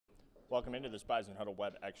Welcome into this Bison Huddle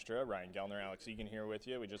Web Extra. Ryan Gellner, Alex Egan here with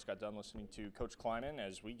you. We just got done listening to Coach Kleiman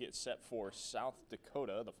as we get set for South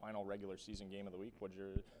Dakota, the final regular season game of the week. What'd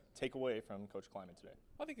you take away from Coach Kleiman today?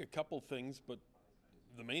 I think a couple things, but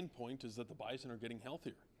the main point is that the Bison are getting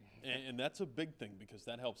healthier. And that's a big thing because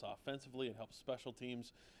that helps offensively, it helps special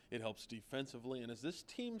teams, it helps defensively. And as this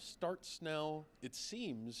team starts now, it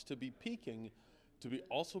seems to be peaking, to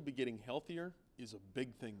also be getting healthier is a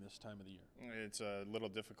big thing this time of the year. It's a little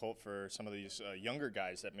difficult for some of these younger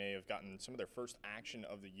guys that may have gotten some of their first action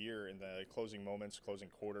of the year in the closing moments, closing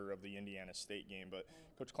quarter of the Indiana State game. But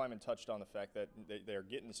Coach Kleiman touched on the fact that they're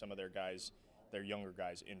getting some of their guys, their younger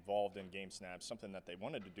guys, involved in game snaps, something that they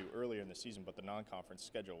wanted to do earlier in the season, but the non-conference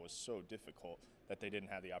schedule was so difficult that they didn't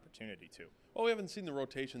have the opportunity to. Well, we haven't seen the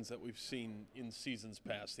rotations that we've seen in seasons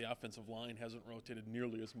past. The offensive line hasn't rotated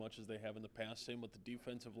nearly as much as they have in the past, same with the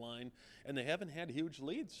defensive line, and they haven't had huge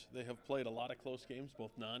leads. They have played a lot of close games,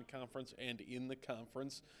 both non-conference and in the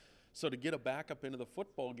conference. So to get a backup into the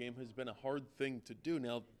football game has been a hard thing to do.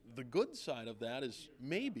 Now, the good side of that is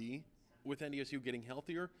maybe with NDSU getting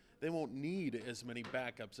healthier, they won't need as many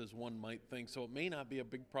backups as one might think. So it may not be a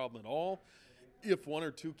big problem at all. If one or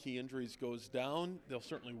two key injuries goes down, they'll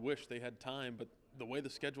certainly wish they had time. But the way the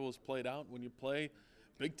schedule is played out, when you play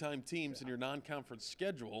big-time teams in your non-conference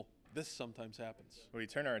schedule, this sometimes happens. We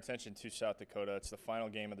turn our attention to South Dakota. It's the final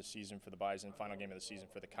game of the season for the Bison, final game of the season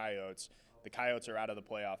for the Coyotes. The Coyotes are out of the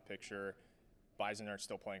playoff picture. Bison are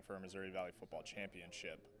still playing for a Missouri Valley Football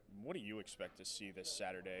Championship. What do you expect to see this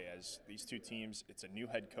Saturday as these two teams? It's a new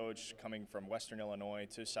head coach coming from Western Illinois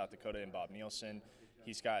to South Dakota in Bob Nielsen.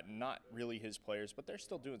 He's got not really his players, but they're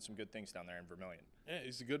still doing some good things down there in Vermillion. Yeah,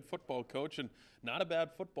 he's a good football coach and not a bad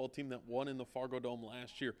football team that won in the Fargo Dome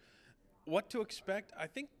last year. What to expect? I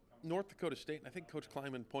think North Dakota State, and I think Coach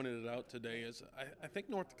Kleiman pointed it out today, is I think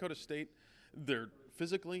North Dakota State, they're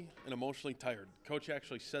physically and emotionally tired. Coach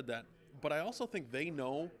actually said that. But I also think they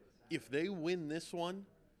know if they win this one,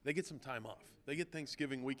 they get some time off. They get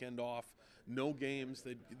Thanksgiving weekend off, no games,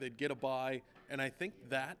 they'd get a bye, and I think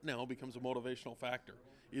that now becomes a motivational factor,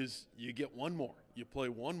 is you get one more. You play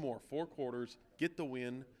one more, 4 quarters, get the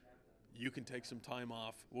win, you can take some time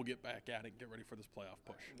off. We'll get back at it and get ready for this playoff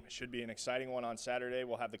push. It should be an exciting one on Saturday.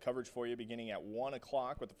 We'll have the coverage for you beginning at 1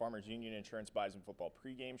 o'clock with the Farmers Union Insurance Bison Football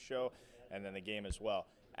pregame show, and then the game as well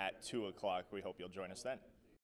at 2 o'clock. We hope you'll join us then.